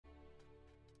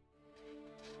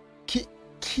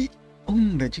¿Qué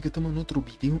onda, chicos? Estamos en otro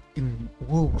video en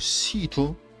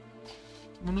Wowcito.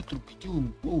 Estamos en otro video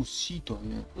en Wowcito,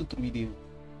 otro video.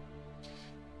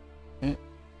 ¿Eh?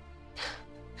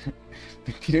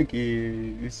 Mentira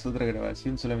que es otra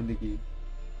grabación, solamente que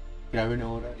grabé una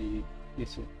hora y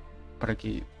eso. Para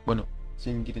que, bueno, si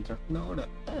alguien quiere entrar, una hora.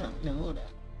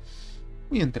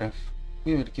 Voy a entrar,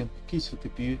 voy a ver qué hizo este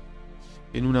pibe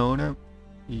en una hora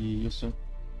y eso.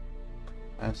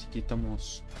 Así que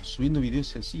estamos subiendo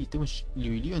videos así, estamos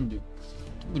liviando.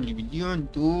 Estamos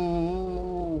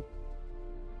liviando.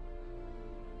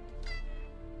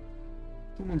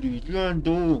 Estamos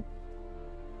liviando.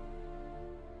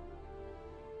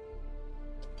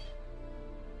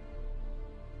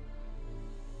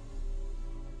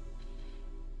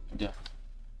 Ya.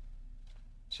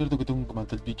 Cierto que tengo que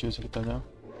matar el bicho ese que está allá.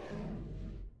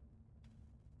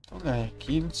 Todas las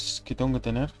skills que tengo que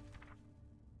tener.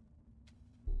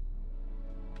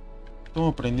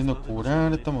 Estamos aprendiendo a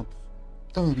curar, estamos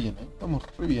bien, estamos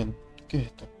re bien. ¿Qué es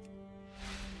esto?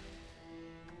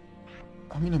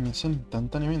 A mí la misión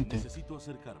instantáneamente. Necesito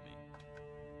acercarme.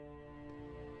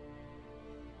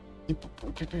 ¿Y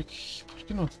por qué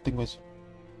no tengo eso?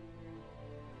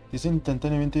 Dice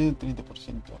instantáneamente el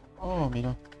 30%. Oh,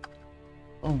 mira.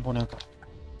 Vamos a poner acá.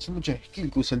 Son muchas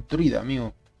skills que usa el druida,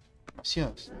 amigo.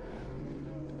 Demasiadas.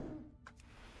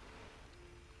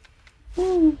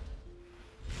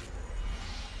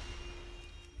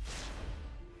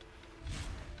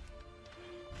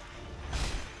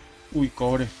 Uy,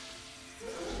 cobre.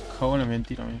 Cago en la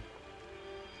mentira, amigo.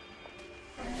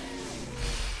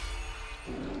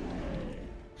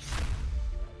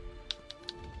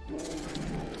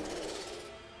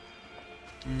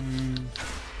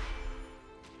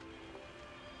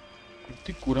 Me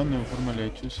estoy curando de forma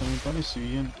lechosa, me parece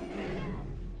bien.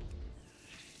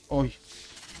 Uy.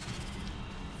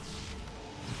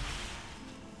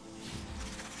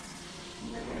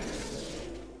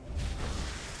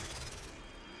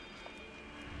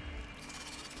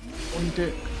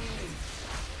 Oíste.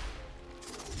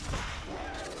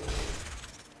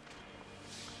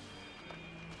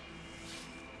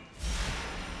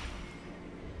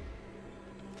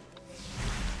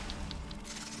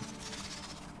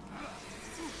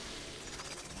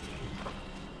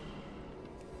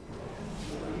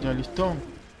 Ya listo.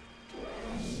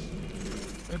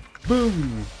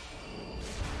 ¡Boom!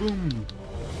 ¡Boom!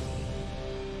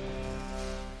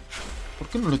 ¿Por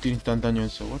qué no lo tiene instantáneo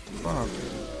eso? What the fuck?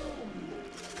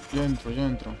 Ya entro.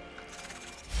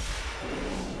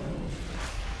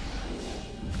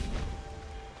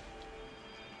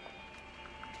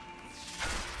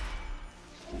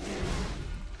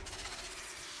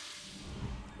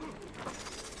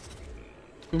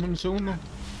 Dame un segundo.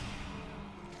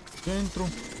 Ya entro.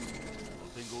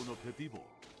 Tengo un objetivo.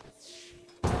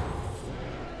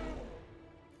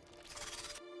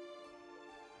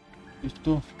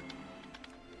 Listo.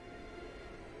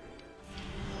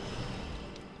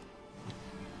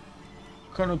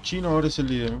 Cano Chino ahora es el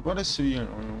líder. Me parece bien,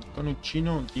 ¿no? Cano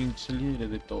Chino tiene que ser líder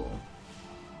de todo.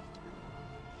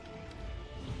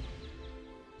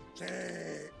 Sí,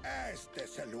 este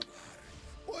es el lugar.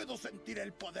 Puedo sentir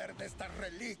el poder de estas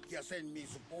reliquias en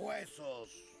mis huesos.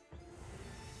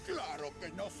 Claro que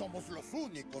no somos los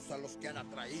únicos a los que han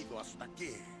atraído hasta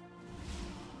aquí.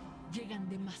 Llegan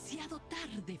demasiado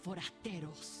tarde,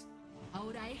 forasteros.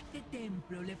 Ahora este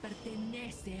templo le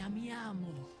pertenece a mi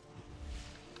amo.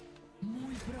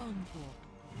 Muy pronto,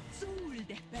 Zul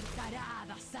despertará a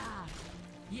Dazar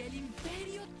y el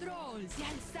Imperio Troll se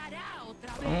alzará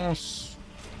otra vez. Vamos.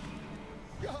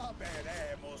 Ya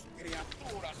veremos,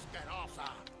 criatura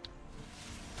asquerosa.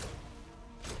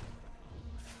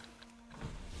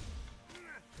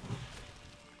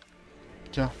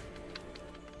 Ya.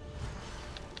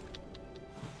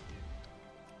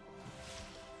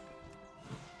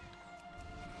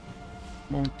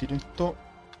 Vamos a tirar esto.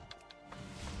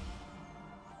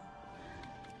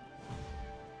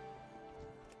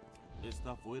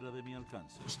 Está fuera de mi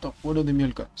alcance. Está fuera de mi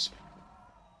alcance.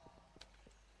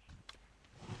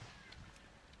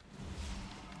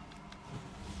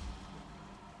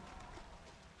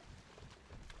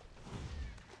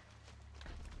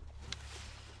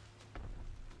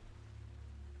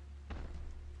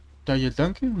 ¿Ya hay el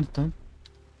tanque? ¿Dónde está?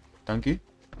 ¿Tanque?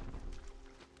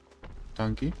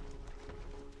 ¿Tanque?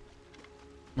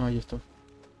 No, ahí está.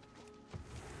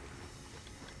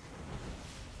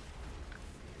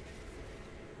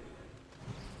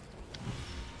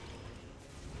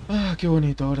 Ah, qué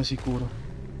bonito, ahora sí curo.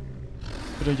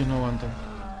 Pero ellos no aguantan.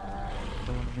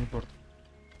 Pero bueno, no importa.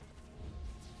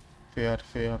 Fear.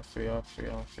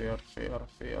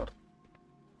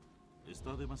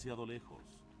 Está demasiado lejos.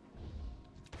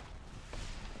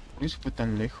 qué se fue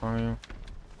tan lejos, amigo?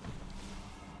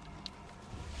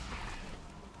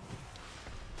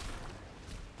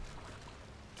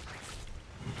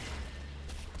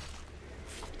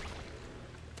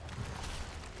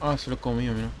 Ah, se lo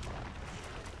comió, mira.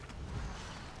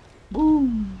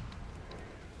 ¡Boom!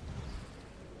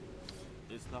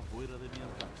 Está fuera de mi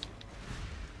alcance.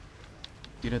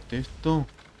 Tírate esto.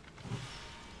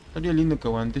 Estaría lindo que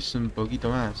aguantes un poquito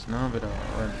más, ¿no? Pero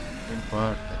bueno, no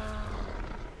importa.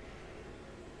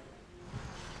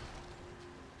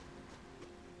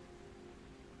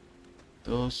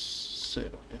 Dos,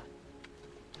 cero, ya.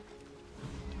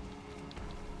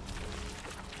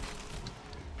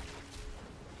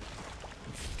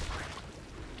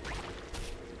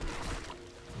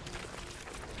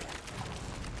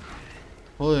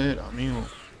 Joder, amigo.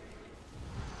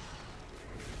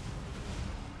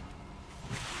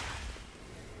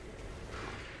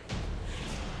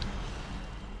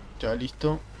 Ya,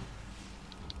 listo.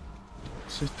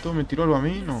 ¿Es esto? ¿Me tiró algo a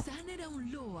mí? No. San era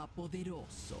un Loa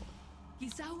poderoso.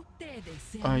 Quizá ustedes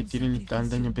sean Ay, un tiene el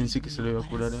instantáneo. sacrificio Pensé que se lo iba a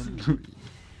digno curar para él. Zul.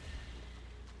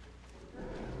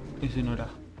 Ese no era.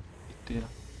 Este era.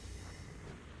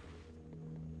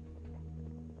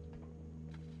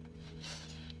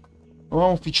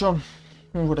 Vamos, pichón.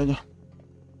 Vamos por allá.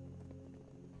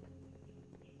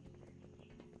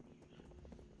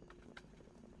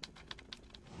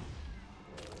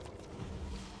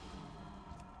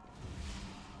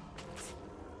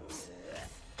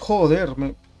 Joder,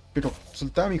 me... Pero,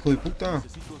 soltame, hijo de puta.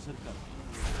 Necesito acercarme.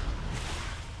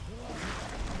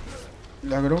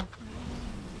 Agro.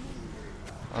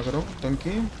 Agro,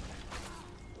 tanque.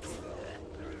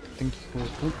 Tanque, hijo de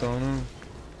puta, ¿o no?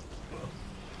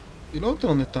 ¿Y los otros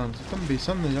dónde están? Se están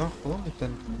besando allá abajo. ¿Dónde está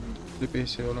el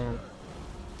DPS, boludo?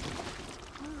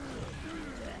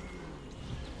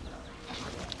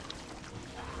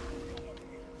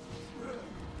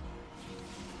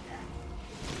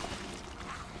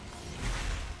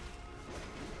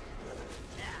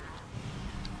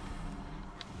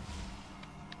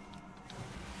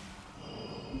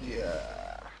 Yeah.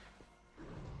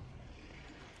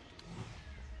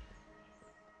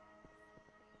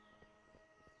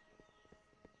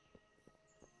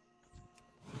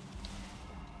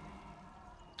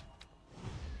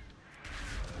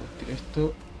 Tira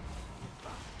esto.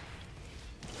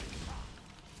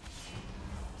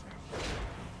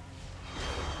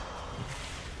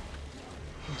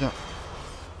 Ya.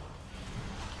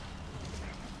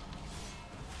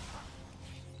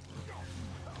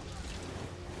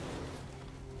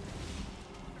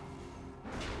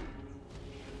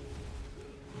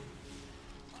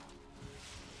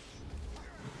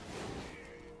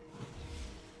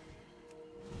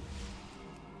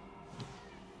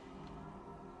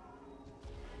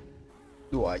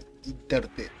 Dwight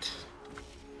Internet.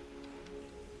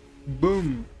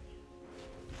 Boom.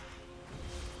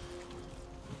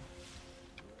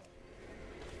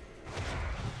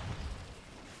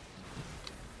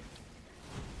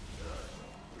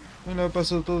 Me la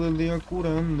paso todo el día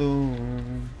curando.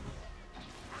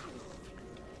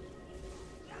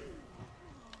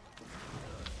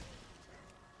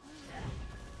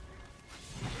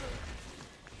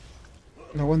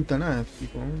 No aguanta nada,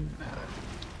 tipo.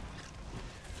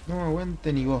 No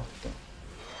aguante ni bosta.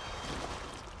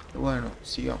 Pero bueno,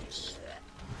 sigamos.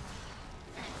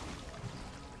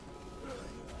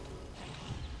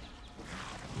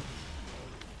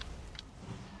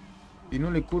 Y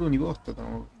no le curo ni bosta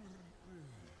tampoco.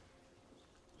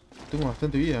 Tengo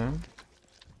bastante vida, ¿eh?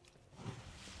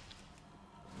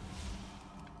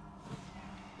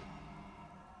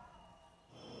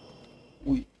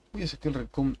 Uy, voy a sacar el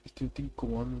recom. Este me está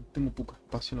incomodando. Tengo poco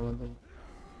espacio en la pantalla.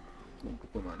 Tengo un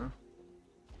poco de mana.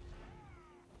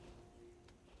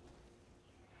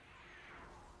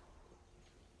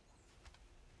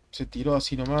 Se tiró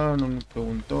así nomás, no me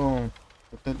preguntó.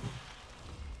 Total.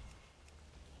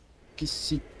 Que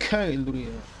se cague el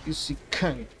druida. Que se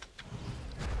cague.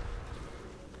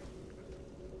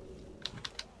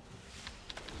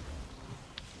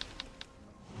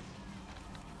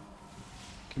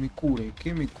 Que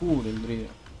me cure el druida.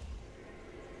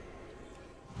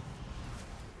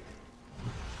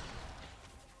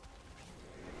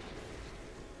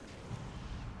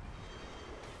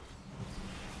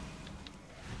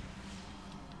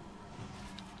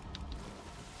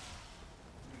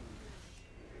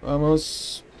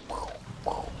 Vamos.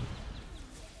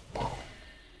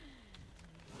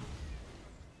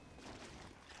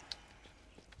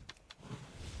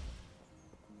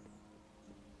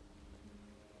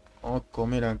 Vamos a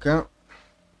comer acá.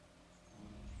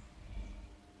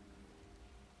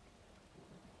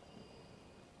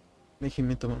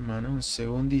 Déjenme tomar mano un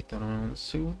segundito nomás. Un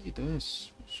segundito,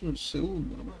 es un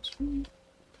segundo nomás. Un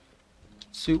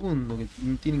segundo que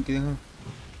me tienen que dejar.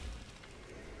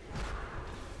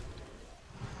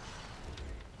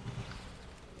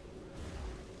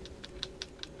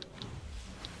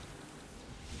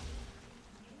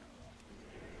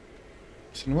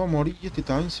 Se nos va a morir y este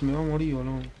también se me va a morir,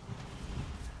 boludo.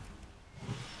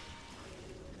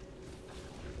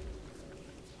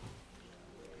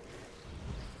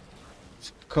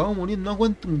 Se acaba muriendo, no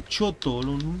aguanta un choto,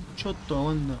 boludo. Un choto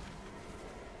aguanta.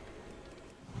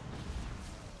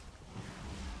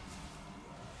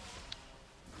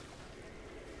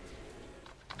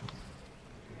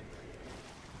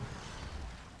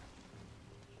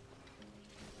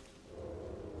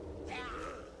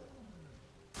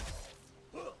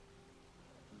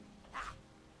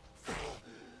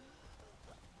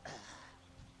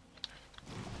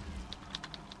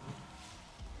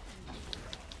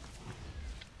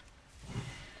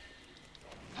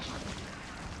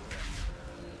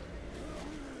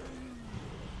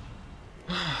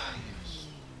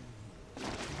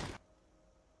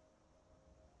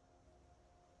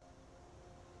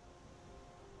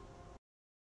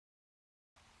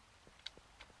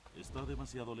 Está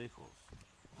demasiado lejos.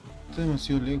 Está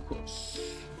demasiado lejos.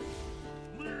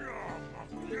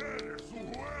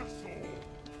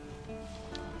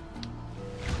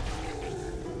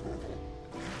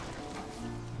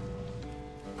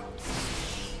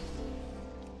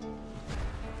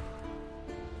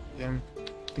 Bien.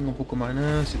 Tengo poco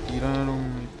maná, se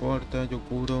tiraron, no importa, yo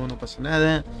curo, no pasa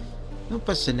nada. No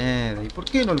pasa nada. ¿Y por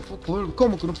qué no lo puedo poder?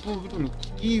 ¿Cómo que no puedo ver un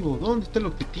objetivo? ¿Dónde está el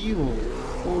objetivo?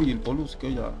 Uy, el boludo se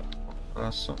quedó ya.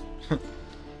 Razón.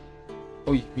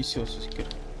 Uy, vicioso si quiero.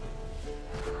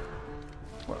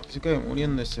 Bueno, que se cae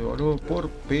muriendo ese boludo por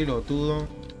pelotudo.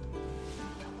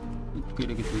 ¿Qué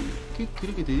querés que te diga? ¿Qué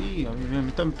querés que te diga? Me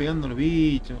están pegando los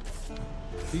bichos.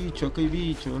 Bicho, acá hay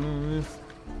bicho, ¿no?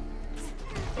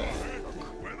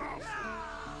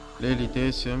 La élite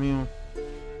ese, amigo.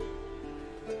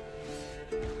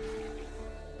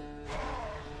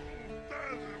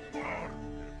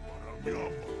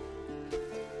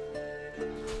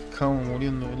 Acabamos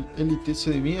muriendo. El élite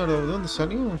ese de mierda, ¿de dónde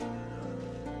salió?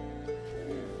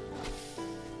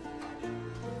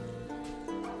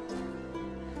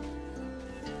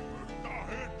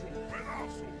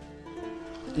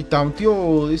 Y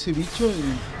taunteó de ese bicho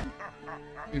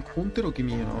el Hunter o qué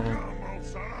mierda, ¿no?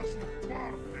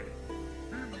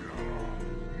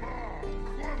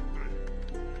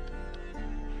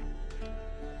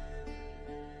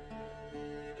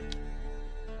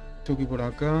 Tengo que ir por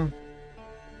acá.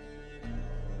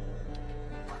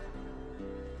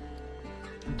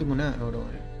 No tengo nada de oro,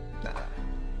 nada.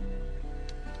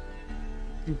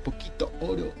 Un poquito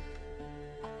oro.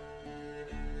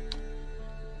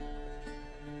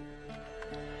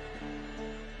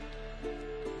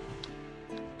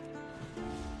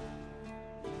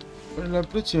 Para la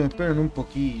próxima esperan un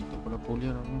poquito para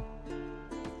puliar, ¿no?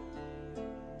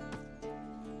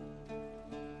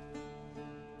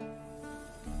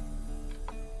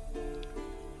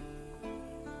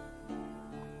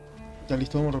 Ya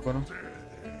listo, vamos a reparar.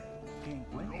 Que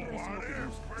encuentres lo que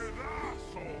buscas.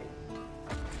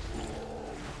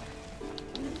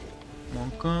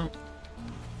 Vamos acá.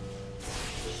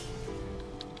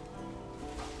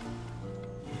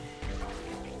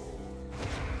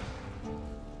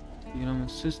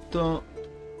 Tiramos esto.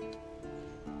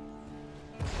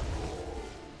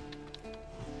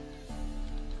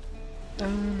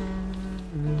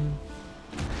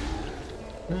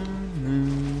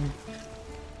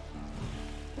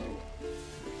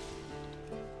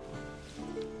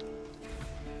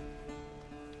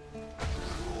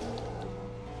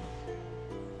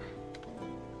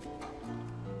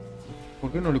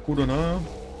 ¿Por qué no le curo nada?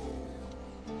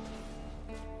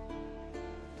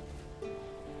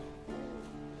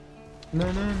 No.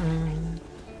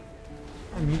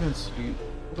 Ah, mira, si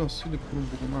ahora sí le curo un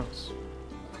poco más.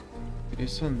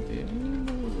 Interesante.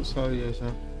 No lo sabía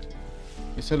ya.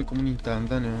 Me sale como un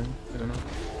instantáneo, pero no.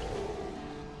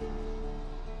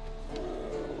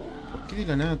 ¿Por qué de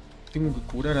la nada tengo que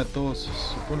curar a todos? Se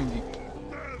supone que...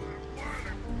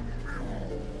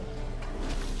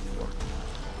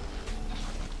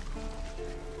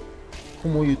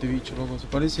 ¿Cómo oye este bicho, loco? Se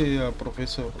parece a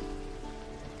profesor.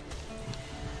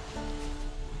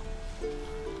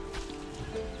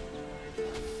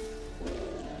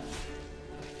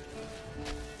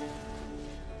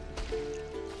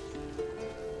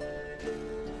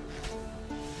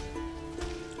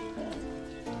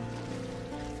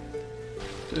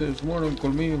 Ustedes mueren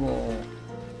conmigo.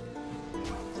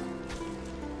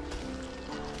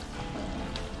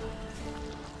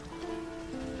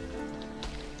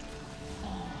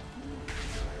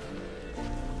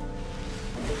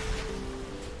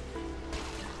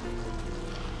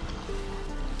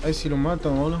 A ver si lo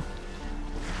matan o no.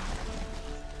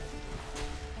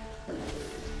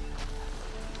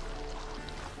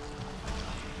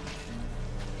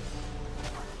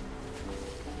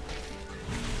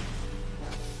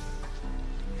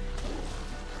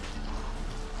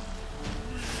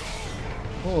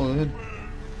 Joder.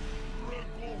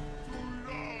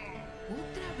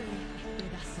 ¿Otra vez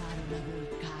despedazaron a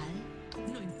Volcal?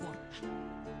 No importa.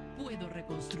 Puedo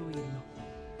reconstruirlo.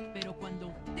 Pero cuando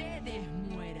ustedes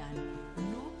mueran,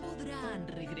 no podrán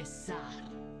regresar.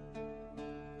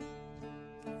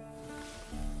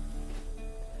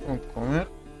 Vamos a comer.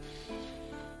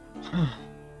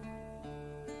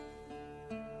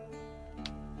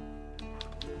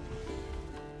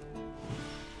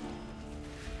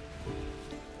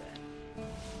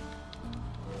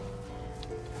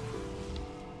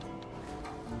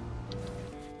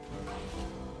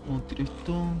 Vamos a tirar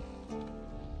esto.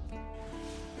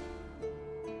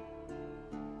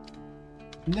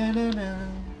 Na na na.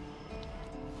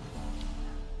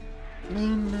 Na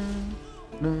na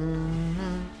na na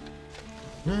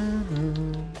na na.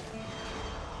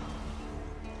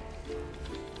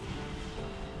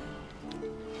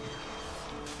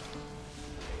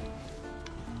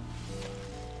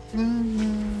 Na, na,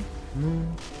 na,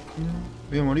 na.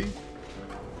 Voy a morir.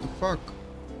 The fuck.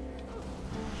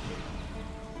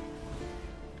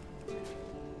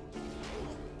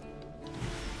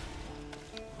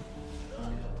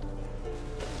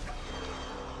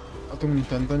 Ah, tengo un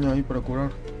instantáneo ahí para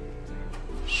curar.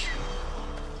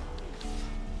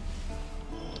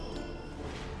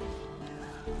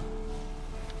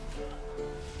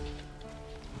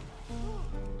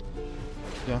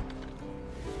 Ya.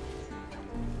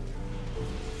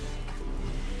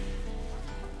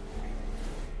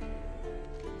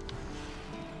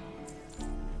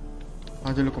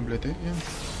 Ah, ya lo completé, bien.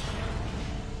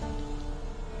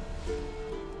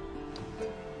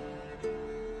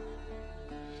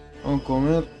 Vamos a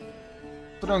comer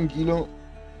tranquilo.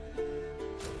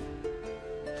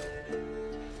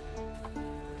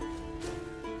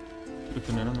 Estoy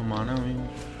generando mana, amigo.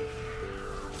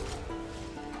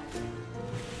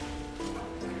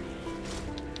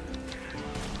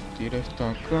 Tira esto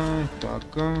acá, esto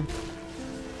acá.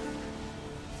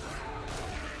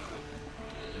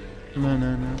 Na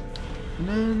na na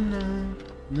na na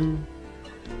na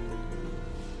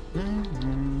na na.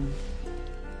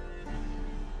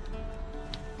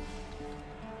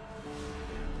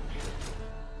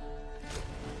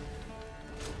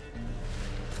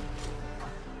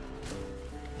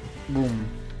 Boom.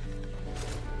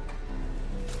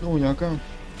 No, y acá.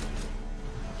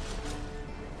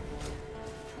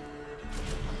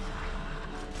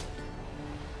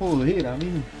 Joder, a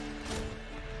mí.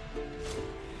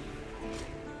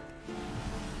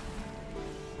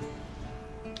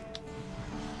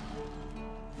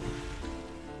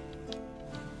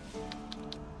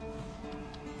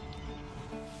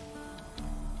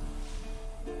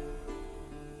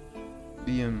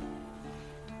 Bien.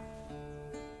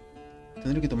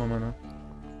 Tendré que tomar mana.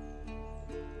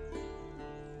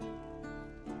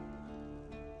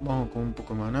 Vamos con un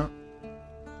poco de mana.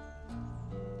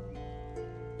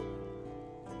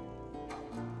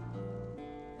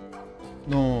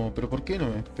 No, pero ¿por qué no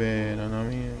me esperan a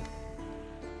mí?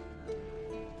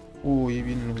 Uy, ahí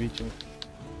vienen los bichos.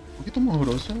 ¿Por qué estamos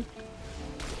grosos?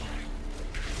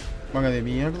 Vaga de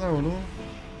mierda, boludo.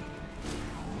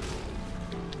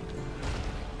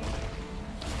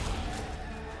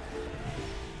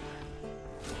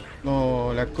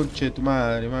 No, la concha de tu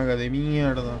madre, maga de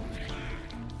mierda.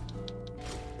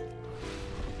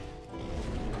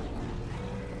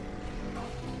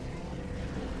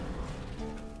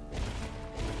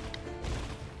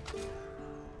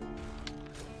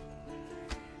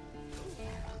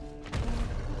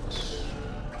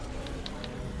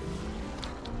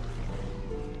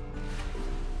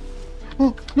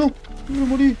 ¡Oh, no! ¡Me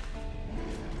morí!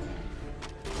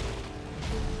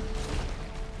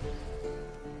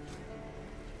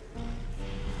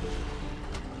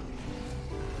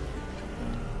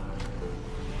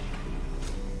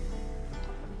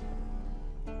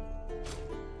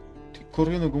 Estoy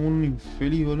corriendo como un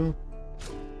infeliz, boludo.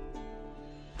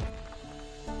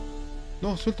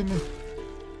 No, suéltenme.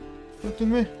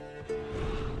 Suéltenme.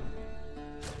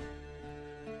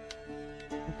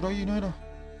 Por ahí no era.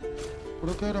 Por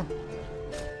acá era.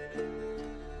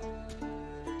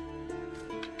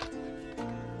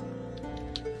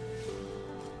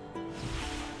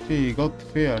 Sí, God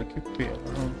Fear, qué fea,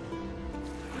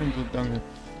 ¿no? Tanto tango.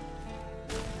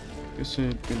 Ese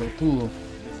pelotudo.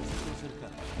 Necesito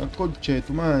acercarme. La concha de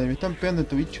tu madre, me están pegando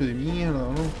estos bichos de mierda,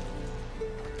 ¿no?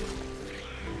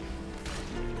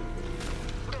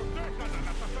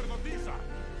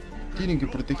 tienen que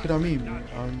proteger a mí,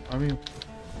 amigo.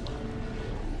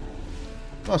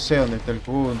 No sé dónde está el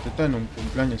punto, está en un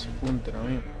cumpleaños se juntan,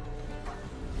 amigo.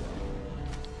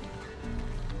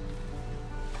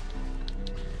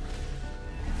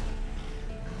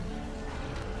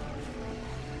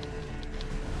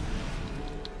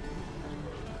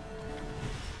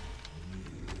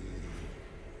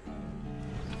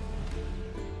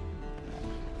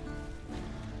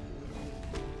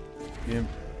 Bien.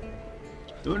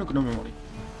 Lo bueno que no me morí.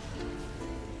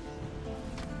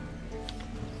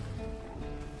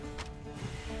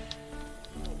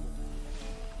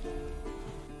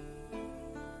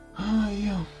 Ay,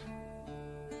 Dios.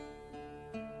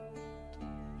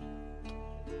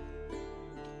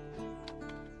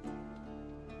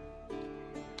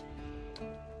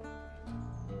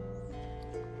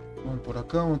 Vamos por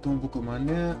acá, vamos a tomar un poco de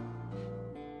maná.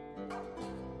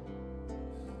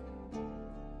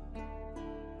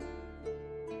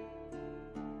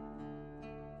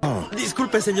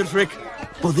 Disculpe, señor Shrek.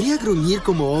 ¿Podría gruñir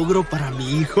como ogro para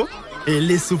mi hijo? Él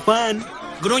es su fan.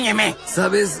 ¡Grúñeme!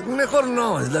 ¿Sabes? Mejor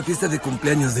no, es la fiesta de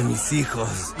cumpleaños de mis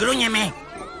hijos. ¡Grúñeme!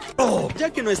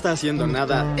 Ya que no está haciendo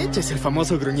nada, échese el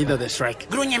famoso gruñido de Shrek.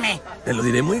 ¡Grúñeme! Te lo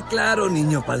diré muy claro,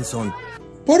 niño panzón.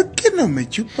 ¿Por qué no me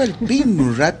chupa el pin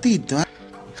un ratito?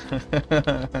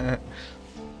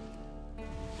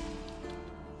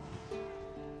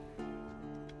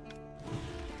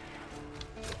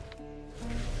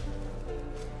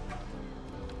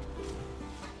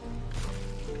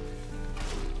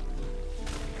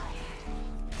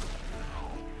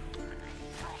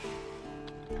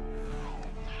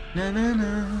 Na na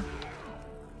na.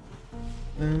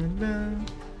 Na na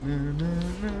na na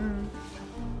na.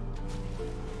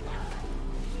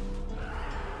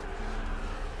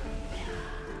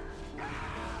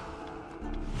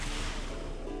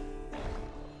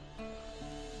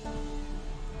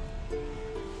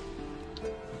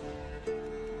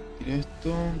 Tira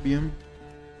esto, bien.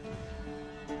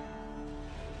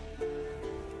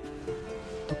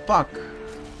 Tupac.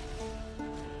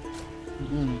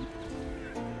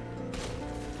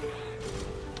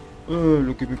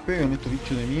 Lo que me pegan estos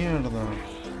bichos de mierda.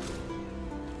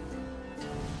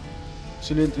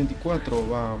 Sale el 34,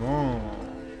 vamos.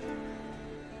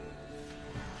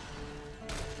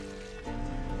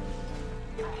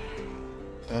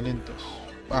 Talentos.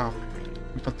 Ah,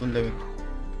 me falta un level.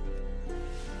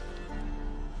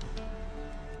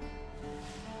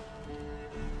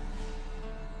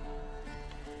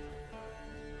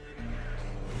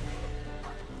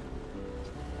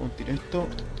 Vamos a tirar esto.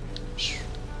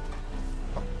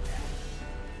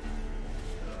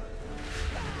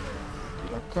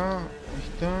 Acá, ahí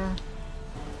está.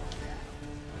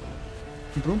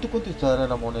 Me pregunto cuánto estará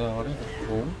la moneda ahora.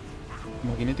 Oh,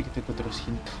 imagínate que esté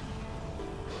 400.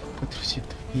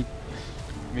 400.000.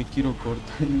 Me quiero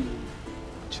cortar el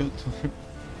choto.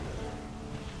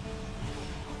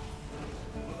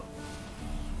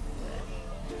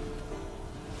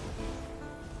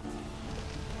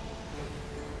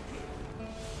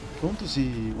 Pregunto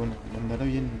si, bueno, mandará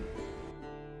bien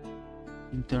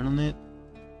internet.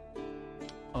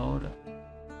 Ahora,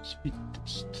 speed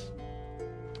test.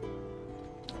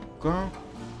 Acá.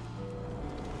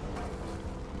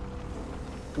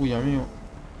 Uy, amigo.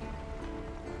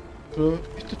 Pero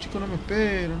estos chicos no me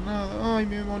esperan, nada. Ay,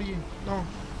 me morí. No,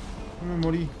 no me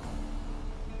morí.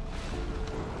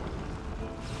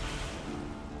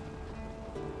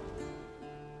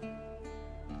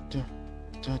 Ya.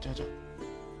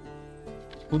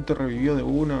 Punto revivió de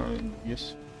una y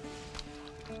eso.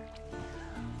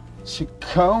 Se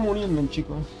acabó muriendo,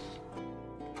 chicos.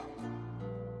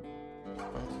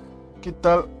 ¿Qué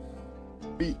tal?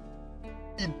 Mi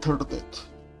internet.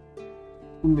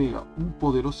 Un mega, un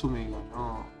poderoso mega.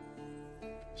 No.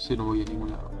 Ese no voy a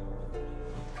ningún lado.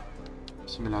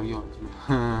 Se me la vio.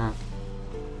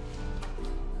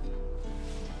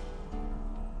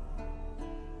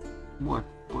 Bueno,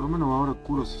 por lo menos ahora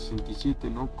curo 67,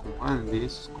 no como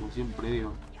antes, como siempre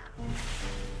digo.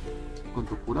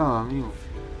 ¿Cuánto curaba, amigo?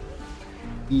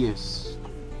 10.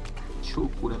 Yo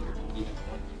curando 10.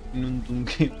 En un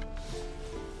dunque.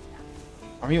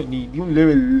 Amigo, ni un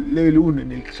level 1.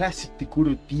 En el Classic te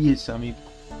curo 10, amigo.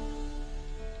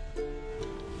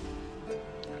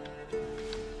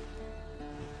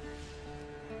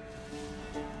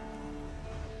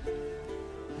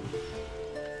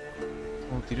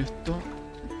 Vamos a tirar esto.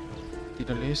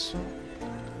 Tírale eso.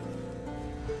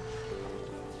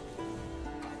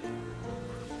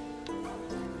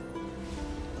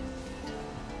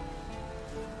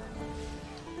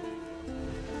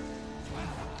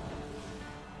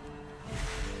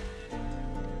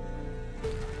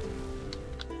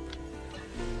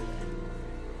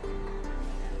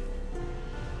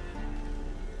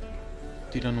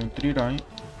 Tira nutrir ahí.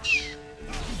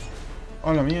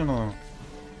 A la mierda. No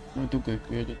me tengo que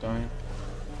descuidar yo también.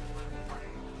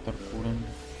 Estar curando.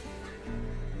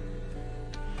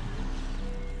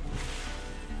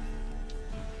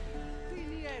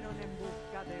 Vinieron en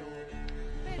busca de oro,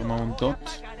 pero Toma un ahora dot.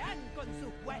 pagarán con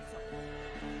sus huesos.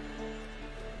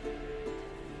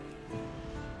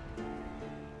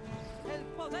 El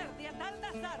poder de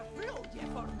Ataldazar fluye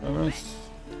por mi Vamos.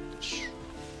 venas.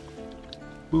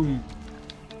 Boom.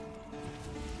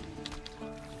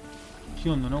 ¿Qué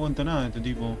onda? No aguanta nada este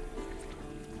tipo.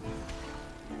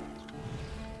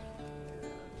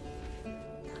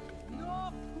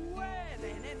 No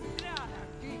pueden entrar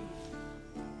aquí.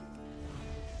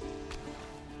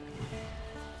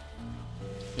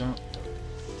 Ya.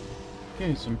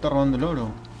 ¿Qué? Se me está robando el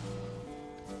oro.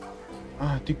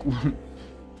 Ah, estoy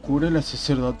curé la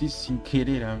sacerdotisa sin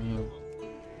querer, amigo.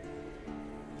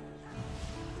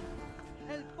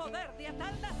 El poder de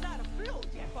Ataldazar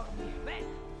fluye por mis venas.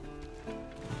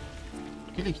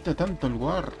 ¿Qué le quita tanto al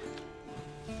war?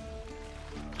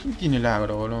 ¿Quién tiene el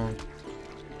agro, boludo?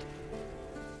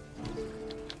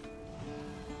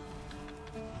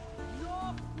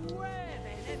 No pueden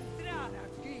entrar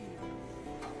aquí.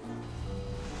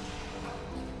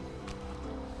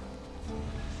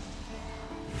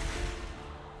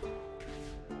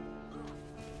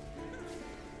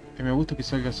 Que me gusta que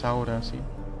salgas ahora, así.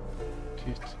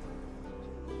 ¿Qué es esto?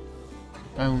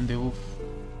 Ah, un debuff.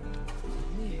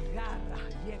 Mis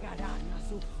garras llegarán a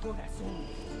sus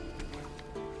corazones.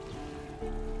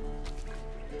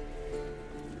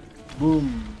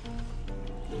 Boom.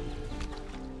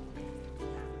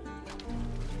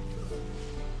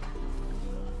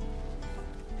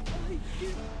 Hay que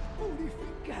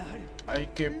purificar. Hay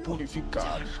que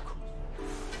purificar.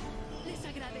 Les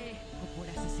agradezco por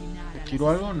asesinar a ¿Tiró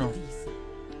la algo o no? sacerdotisa.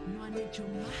 No han hecho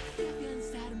más que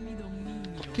afianzar mi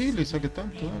dominio. ¿Por qué le saca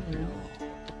tanto daño?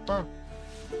 Papá.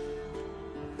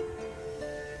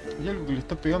 Hay algo que le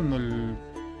está pegando el...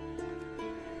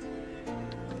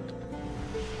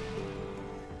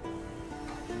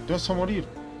 Te vas a morir.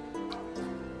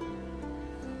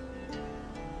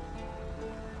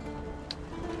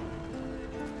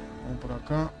 Vamos por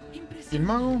acá. ¿Y el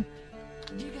mago?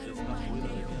 Llegaron más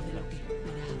lejos de lo que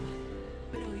esperaba,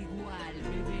 pero igual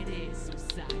beberé su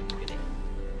sangre.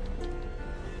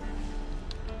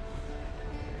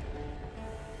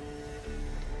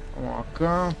 Vamos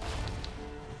acá.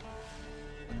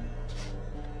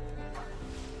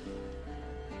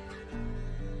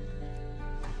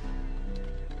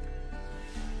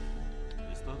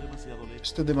 Está demasiado lejos.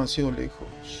 Está demasiado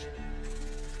lejos.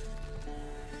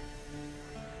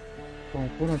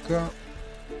 Vamos por acá.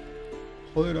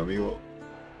 Joder, amigo.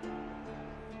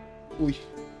 Uy.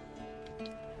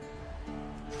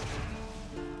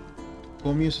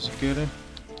 Comienzo si quiere.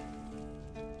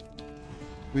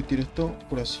 Voy a tirar esto.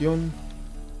 Curación.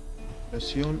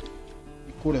 Curación.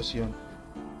 Y curación.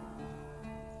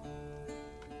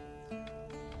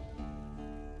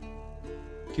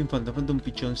 ¿Quién falta? Falta un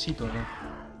pichoncito, ¿no?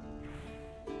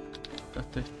 Acá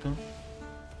está esto.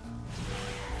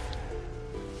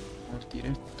 Vamos a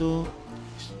tirar esto.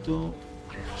 Esto.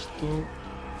 Esto.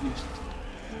 Y esto.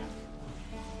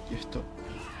 Y esto.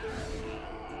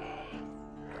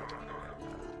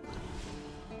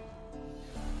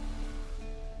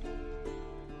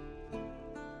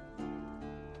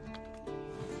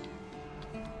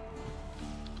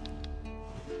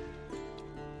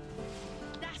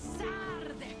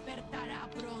 Tazar despertará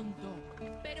pronto,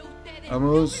 pero ustedes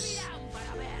Vamos. no morirán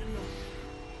para verlo.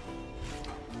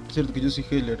 Es cierto que yo soy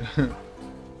Heller.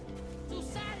 Sus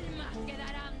almas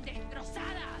quedarán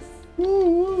destrozadas.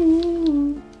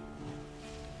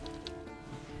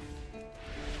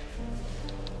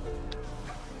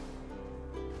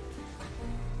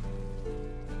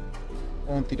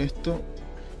 Vamos a tirar esto.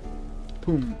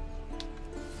 Pum.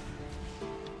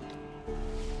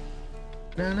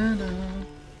 Na, na, na.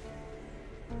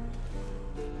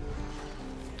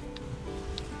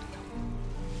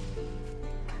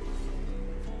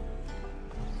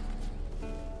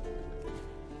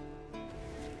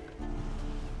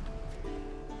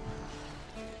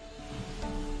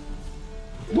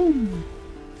 Boom.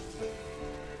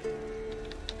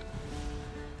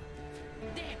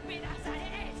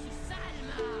 Despedazaré sus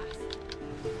almas.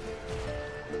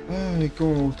 Ay,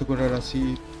 cómo me gusta correr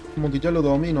así. Como que ya lo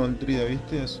domino el druida,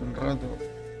 ¿viste? Hace un rato.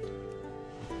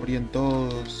 Morían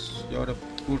todos. Y ahora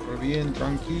corre bien,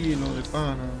 tranquilo, de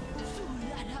pana.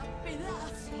 Solo hará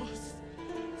pedazos.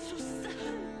 Sus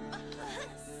almas.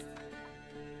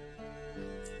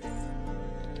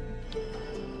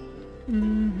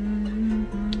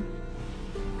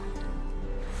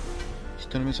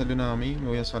 listo, no me salió nada a mí. Me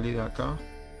voy a salir de acá.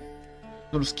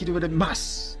 No los quiero ver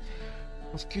más.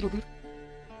 Los quiero ver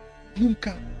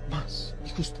nunca más.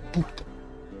 Hijos de puta.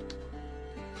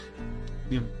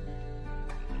 Bien.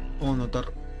 Vamos a anotar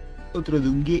otro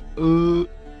dungue.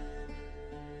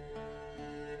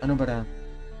 Ah, no, para.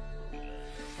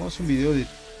 Vamos a hacer un video de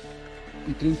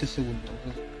 30 segundos.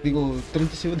 Digo,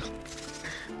 30 segundos.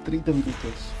 30 minutos.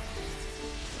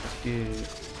 Así que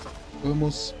nos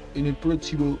vemos en el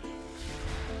próximo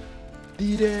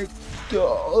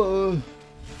directo.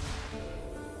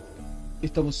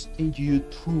 Estamos en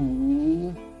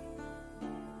YouTube.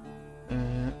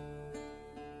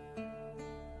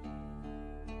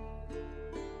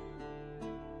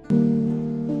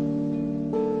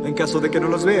 En caso de que no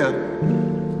los vean,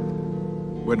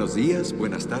 buenos días,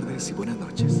 buenas tardes y buenas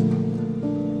noches.